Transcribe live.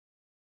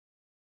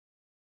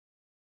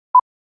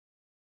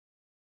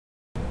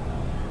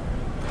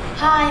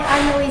Hi,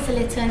 I'm Louisa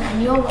Lytton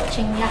and you're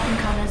watching the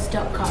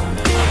Up&Comers.com.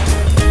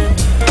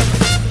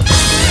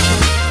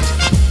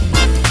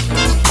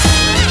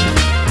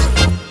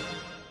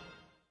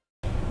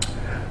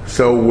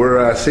 So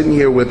we're sitting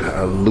here with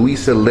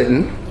Louisa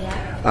Lytton,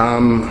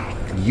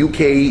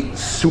 UK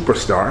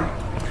superstar.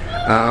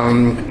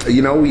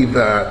 You know, we've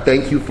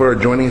thank you for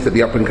joining us at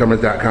the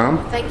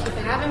Up&Comers.com. Thank you for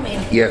having me.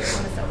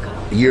 Yes,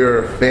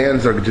 your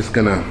fans are just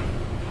gonna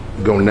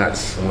go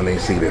nuts when they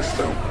see this.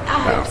 So,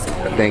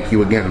 thank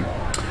you again.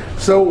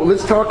 So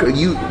let's talk.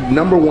 You,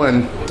 number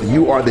one,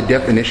 you are the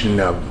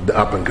definition of the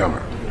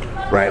up-and-comer,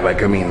 right?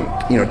 Like, I mean,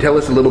 you know, tell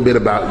us a little bit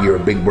about your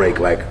big break.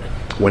 Like,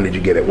 when did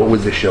you get it? What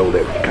was the show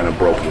that kind of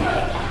broke you?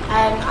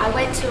 I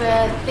went to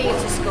a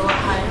theatre school at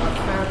home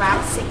for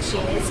about 6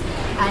 years,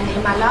 and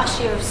in my last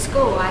year of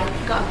school I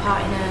got a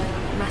part in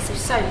a massive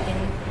soap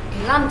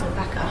in London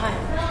back at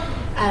home.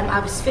 I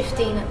was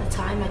 15 at the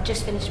time. I'd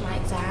just finished my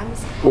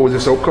exams. What was the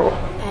soap called?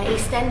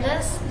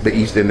 EastEnders. The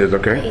EastEnders,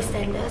 okay. The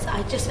EastEnders.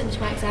 I just finished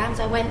my exams.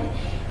 I went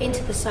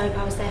into the soap.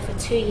 I was there for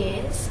 2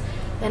 years.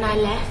 Then I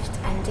left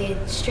and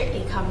did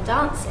Strictly Come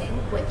Dancing,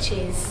 which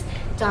is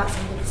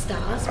Dancing with the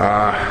Stars.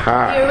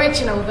 The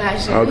original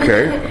version.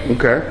 Okay,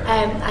 okay.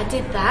 I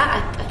did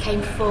that. I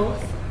came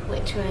fourth,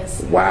 which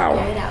was good.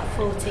 Out of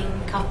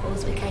 14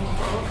 couples, we came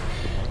fourth.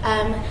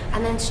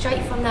 And then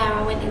straight from there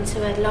I went into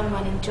a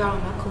long-running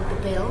drama called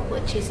The Bill,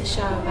 which is a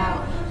show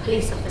about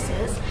police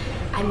officers.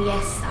 And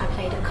yes, I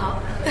played a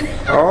cop.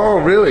 Oh,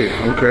 really?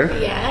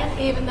 Okay. Yeah,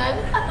 even though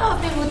a lot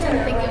of people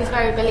didn't think it was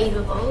very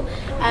believable,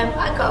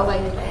 I got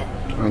away with it.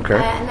 Okay.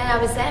 And then I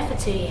was there for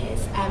 2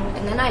 years,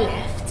 and then I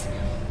left.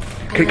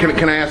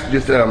 Can I ask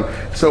just,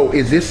 so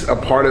is this a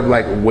part of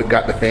like what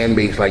got the fan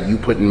base, like you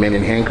putting men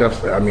in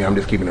handcuffs? I mean, I'm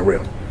just keeping it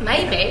real.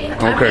 Maybe.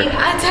 Okay. I mean,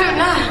 I don't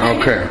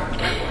know. Okay.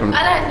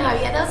 I don't know.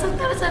 Yeah, there was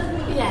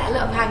a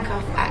lot of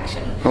handcuff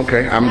action.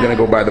 Okay, I'm gonna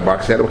go buy the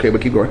box set. Okay, but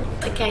keep going.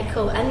 Okay,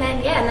 cool. And then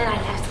I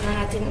left, and then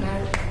I didn't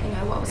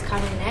know, what was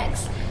coming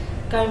next.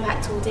 Going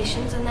back to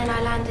auditions, and then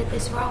I landed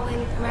this role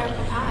in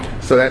American Pie.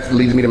 So that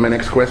leads me to my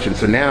next question.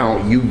 So now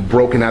you've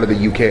broken out of the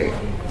UK.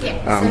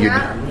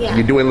 Yeah.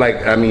 You're doing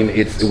like, I mean,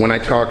 it's when I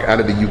talk out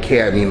of the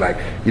UK, I mean like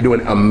you're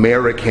doing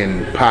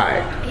American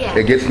Pie. Yeah.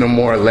 It gets no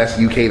more or less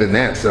UK than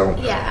that. So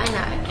yeah, I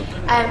know.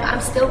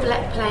 I'm still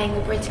playing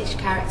a British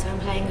character. I'm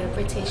playing a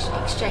British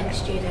exchange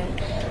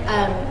student.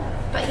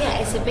 But yeah,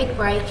 it's a big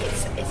break.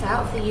 It's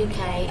out of the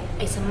UK.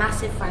 It's a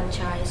massive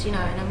franchise, and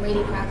I'm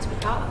really proud to be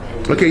part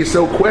of it. Okay,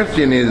 so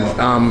question is,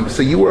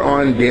 so you were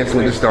on Dancing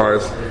with the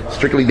Stars,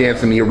 Strictly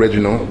Dancing, the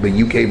original, the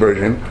UK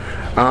version.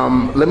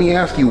 Let me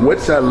ask you,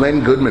 what's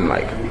Len Goodman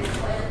like?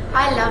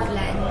 I love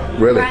Len.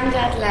 Really?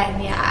 Granddad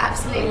Len, yeah, I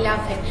absolutely love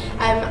him.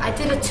 I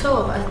did a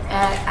tour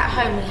at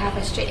home. We have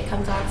a Strictly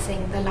Come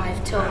Dancing, the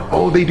live tour.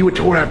 Oh, they do a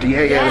tour after,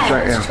 yeah, that's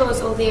right. Yeah,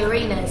 tours all the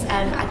arenas.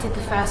 I did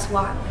the first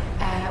one.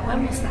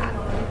 When was that?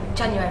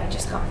 January,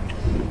 just gone.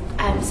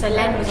 So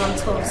Len was on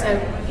tour, so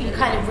you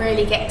kind of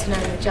really get to know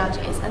the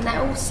judges, and they're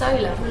all so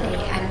lovely,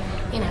 and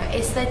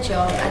it's their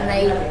job, and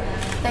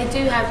they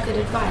do have good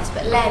advice,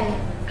 but Len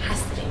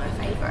has to be my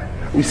favourite.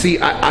 You see,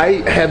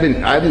 I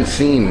haven't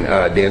seen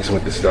Dancing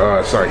with the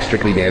Stars. Sorry,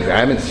 Strictly Dancing. I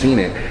haven't seen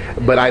it,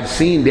 but I've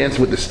seen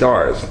Dancing with the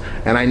Stars,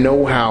 and I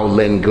know how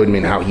Len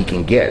Goodman, how he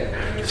can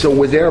get. So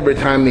was there ever a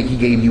time that he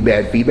gave you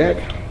bad feedback?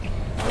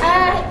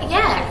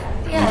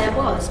 Yeah, there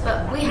was.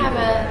 But we have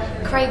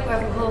Craig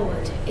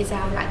Brother-Horwood is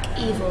our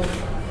evil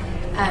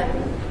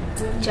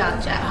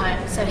judge at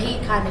home, so he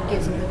kind of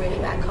gives them the really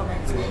bad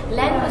comments.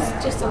 Len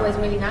was just always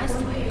really nice to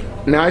me.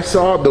 Now I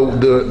saw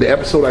the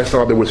episode. I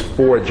saw there was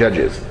 4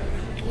 judges.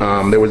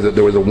 There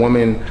was a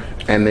woman,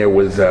 and there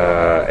was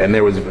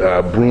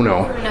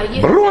Bruno.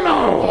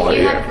 Bruno.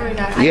 You have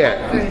Bruno.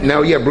 Yeah.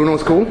 Now,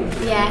 Bruno's cool.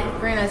 Yeah,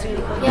 Bruno's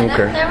really cool. Yeah,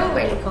 okay. They're all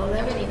really cool.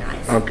 They're really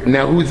nice. Okay.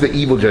 Now, who's the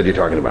evil judge you're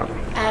talking about?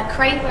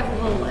 Craig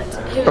Brother-Horwood,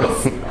 who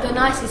is the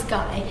nicest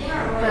guy,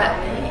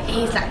 but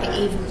he's like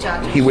the evil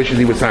judge. He wishes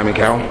he was Simon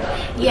Cowell?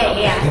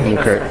 Yeah, I think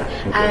okay.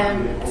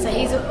 So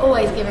he's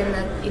always giving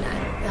the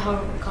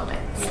horrible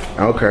comments.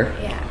 Okay.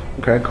 Yeah.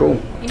 Okay, cool.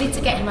 You need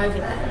to get him over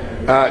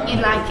there.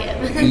 You'd like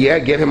him. Yeah,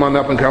 get him on the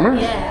Up&Comer?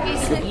 Yeah,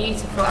 he's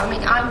beautiful. I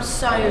mean,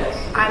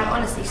 I'm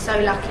honestly so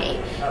lucky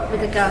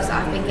with the girls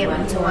that I've been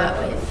given to work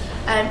with.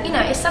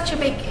 It's such a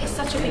big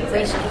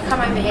risk. You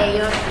come over here,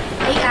 you're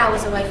 8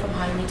 hours away from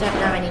home, you don't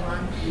know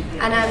anyone.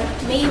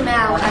 And me,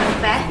 Mel,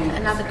 and Beth,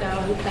 another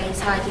girl who plays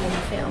Heidi in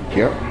the film,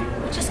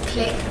 we just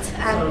clicked,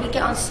 and we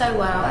get on so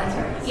well.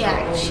 And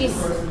yeah, she's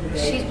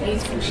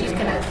beautiful. She's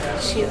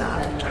gonna shoot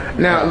up.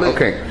 Now,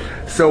 okay.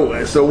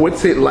 So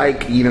what's it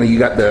like? You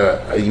got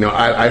the.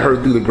 I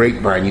heard through the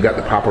grapevine you got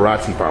the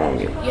paparazzi following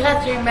you. You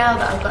heard through Mel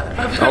that I've got the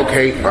paparazzi.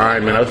 Okay,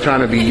 fine, man. I was trying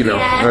to be.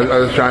 Yeah. I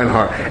was trying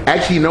hard.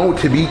 Actually,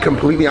 to be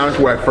completely honest,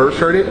 where I first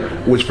heard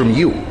it was from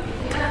you,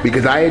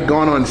 because I had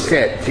gone on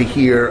set to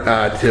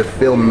to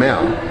film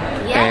Mel,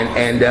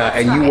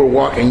 and you were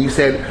walking. You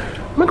said,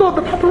 "Oh my God,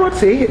 the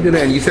paparazzi!"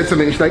 And you said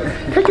something. She's like,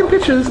 "Taking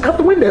pictures out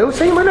the window,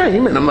 saying my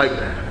name," and I'm like,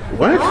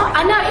 What?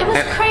 I know, it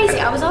was crazy.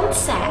 I was on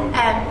set,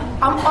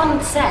 I'm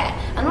on set,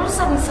 and all of a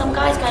sudden some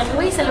guy's going,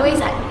 Louisa,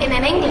 Louisa, in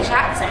an English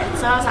accent.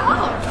 So I was like,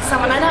 oh,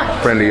 someone I know.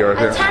 Friend of yours,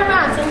 and I turned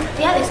around and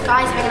yeah, this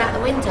guy's hanging out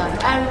the window.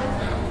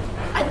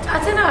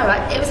 I don't know,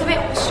 it was a bit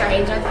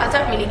strange. I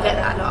don't really get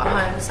that a lot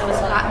at home, so I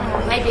was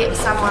like, maybe it was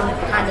someone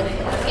kind of,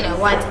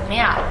 winding me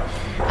up.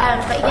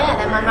 But yeah,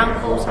 then my mum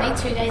calls me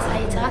 2 days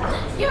later,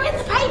 you're in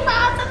the paper,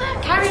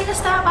 carrying a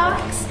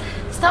Starbucks,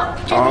 stop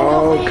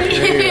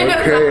drinking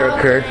coffee.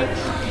 Okay.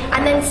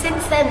 And then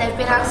since then, they've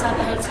been outside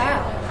the hotel.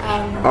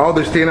 Oh,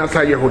 they're staying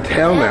outside your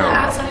hotel now?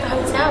 Outside the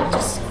hotel,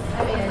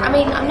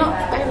 I'm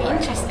not very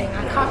interesting.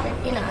 I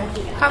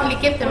can't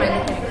really give them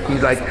anything.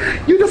 He's like,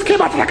 you just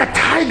came out like a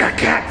tiger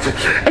cat,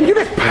 and you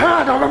just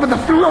purred all over the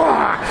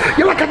floor.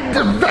 You're like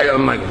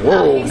I'm like,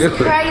 whoa. It's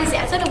crazy.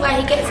 I don't know where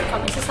he gets it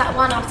from. It's just like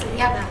one after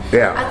the other.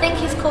 Yeah. I think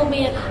he's called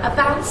me a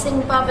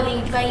bouncing,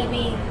 bubbly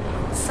baby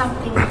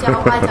something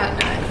doll. I don't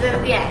know.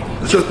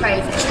 It's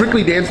crazy.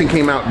 Strictly Dancing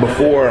came out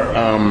before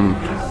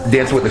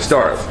Dancing with the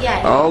Stars.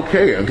 Yeah.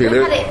 Okay. We've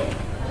had it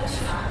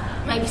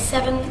maybe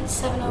seven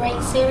or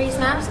 8 series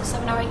now, so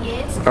 7 or 8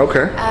 years.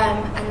 Okay.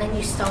 And then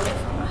you stole it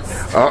from us.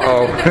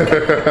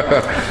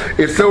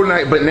 It's so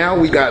nice, but now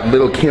we got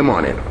Little Kim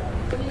on it.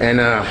 And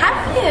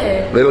have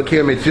you? Little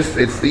Kim, it's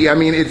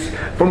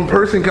from a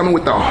person coming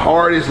with the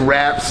hardest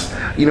raps,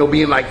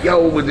 being like,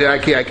 yo, I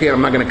can't,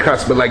 I'm not gonna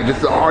cuss, but like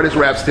just the hardest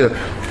raps to,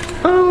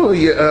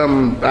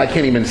 I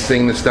can't even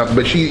sing the stuff,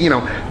 but she,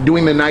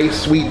 doing the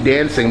nice, sweet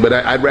dancing, but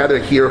I'd rather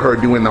hear her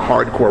doing the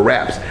hardcore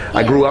raps. Yeah.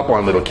 I grew up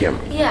on Little Kim.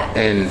 Yeah.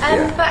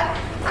 But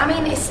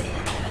it's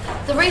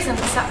the reason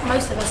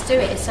most of us do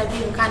it is so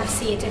people kind of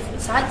see a different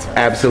side to it.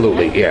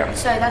 Absolutely, yeah.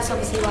 So that's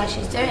obviously why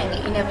she's doing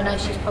it. You never know,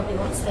 she probably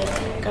wants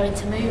to go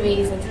into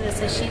movies and do this,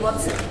 so she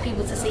wants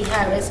people to see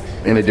her as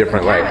in a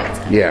different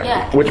light.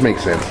 Yeah. Which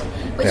makes sense.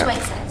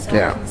 Makes sense. So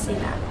I can see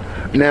that.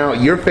 Now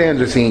your fans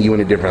are seeing you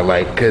in a different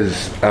light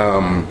because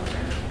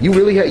you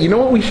really you know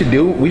what we should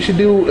do? We should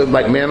do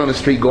like Man on the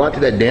Street. Go out to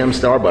that damn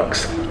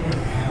Starbucks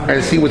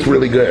and see what's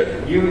really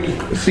good.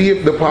 See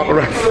if the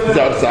paparazzi is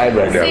outside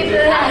right now.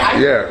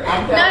 Yeah.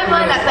 No,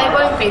 mind that they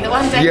won't be. The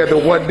one day. Yeah, the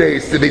one day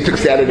they took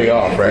Saturday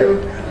off, right?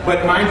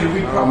 But mind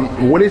you,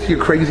 what is your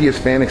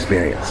craziest fan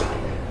experience?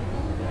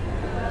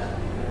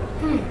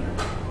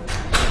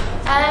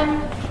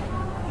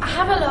 I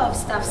have a lot of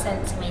stuff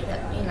sent to me that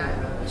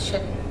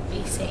shouldn't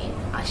be seen.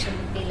 I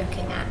shouldn't be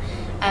looking at.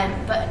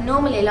 But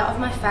normally a lot of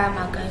my fan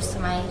mail goes to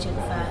my agent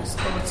first,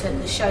 or to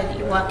the show that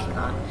you're working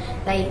on.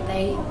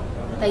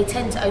 They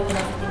tend to open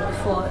everything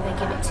before they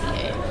give it to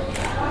you,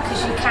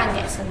 because you can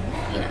get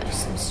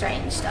some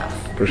strange stuff.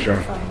 For sure.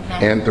 From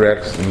them.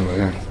 Anthrax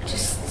and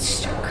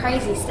just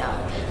crazy stuff.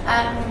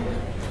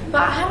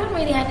 But I haven't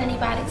really had any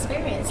bad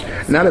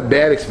experiences. Not a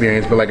bad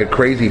experience, but like a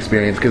crazy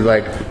experience. Because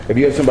like, if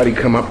you had somebody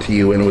come up to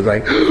you and it was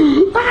like,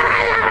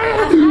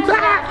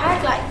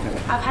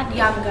 I've had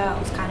young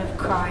girls kind of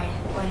cry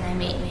when they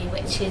meet me,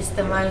 which is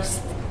the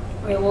most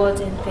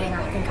rewarding thing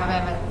I think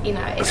I've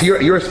ever, So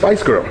you're a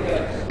Spice Girl.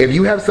 If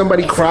you have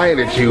somebody crying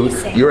at you,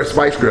 you're a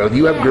Spice Girl. If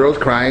you have girls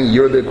crying,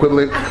 you're the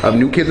equivalent of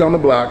New Kids on the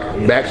Block,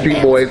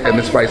 Backstreet Boys, and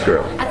the Spice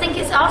Girl. I think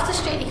it's after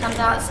Strictly Come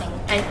Dancing,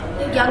 and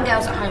young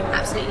girls at home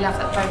absolutely love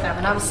that program,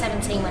 and I was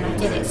 17 when I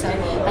did it, so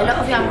a lot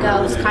of young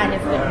girls kind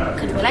of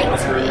could relate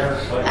to me.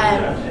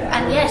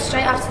 And yeah,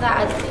 straight after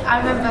that, I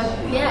remember,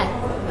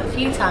 a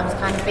few times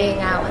kind of being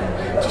out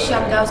and just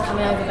young girls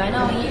coming over going, oh,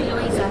 are you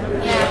Louisa?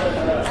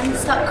 Yeah. And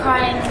start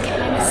crying and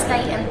getting in a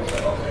state, and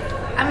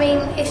I mean,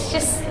 it's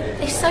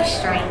so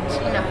strange,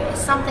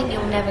 it's something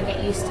you'll never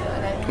get used to, I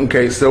don't think.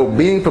 Okay, so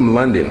being from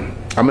London,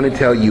 I'm going to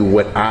tell you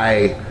what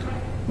I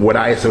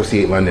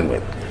associate London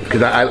with.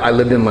 Because I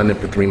lived in London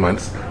for 3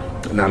 months.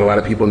 Not a lot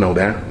of people know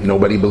that.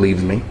 Nobody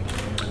believes me.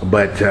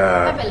 But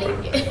I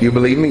believe you. You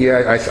believe me?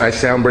 Yeah, I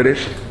sound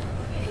British.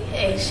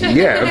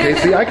 Yeah, okay,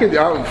 see,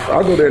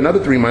 I'll go there another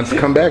 3 months,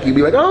 come back, you'll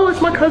be like, oh,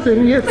 it's my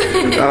cousin, yes.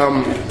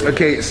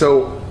 Okay,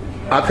 so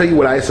I'll tell you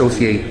what I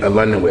associate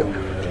London with.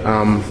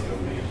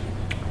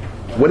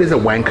 What is a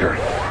wanker?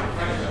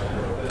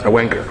 A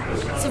wanker.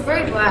 It's a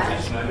rude word.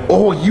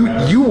 Oh,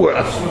 you were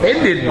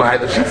offended by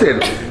it. She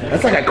said,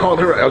 that's like I called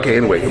her, okay,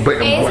 anyway. But,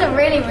 it is a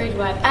really rude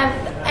word.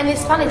 And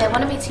it's funny, they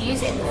wanted me to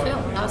use it in the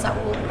film, and I was like,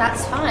 well,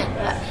 that's fine,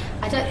 but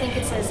I don't think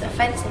it's as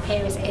offensive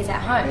here as it is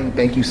at home.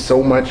 Thank you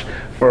so much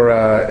for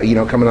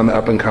coming on the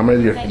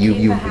Up&Comers.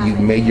 You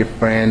made your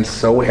fans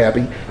so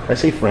happy. Did I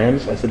say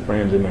friends? I said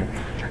friends in there.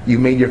 You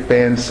made your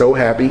fans so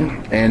happy,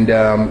 and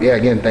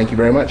again, thank you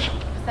very much.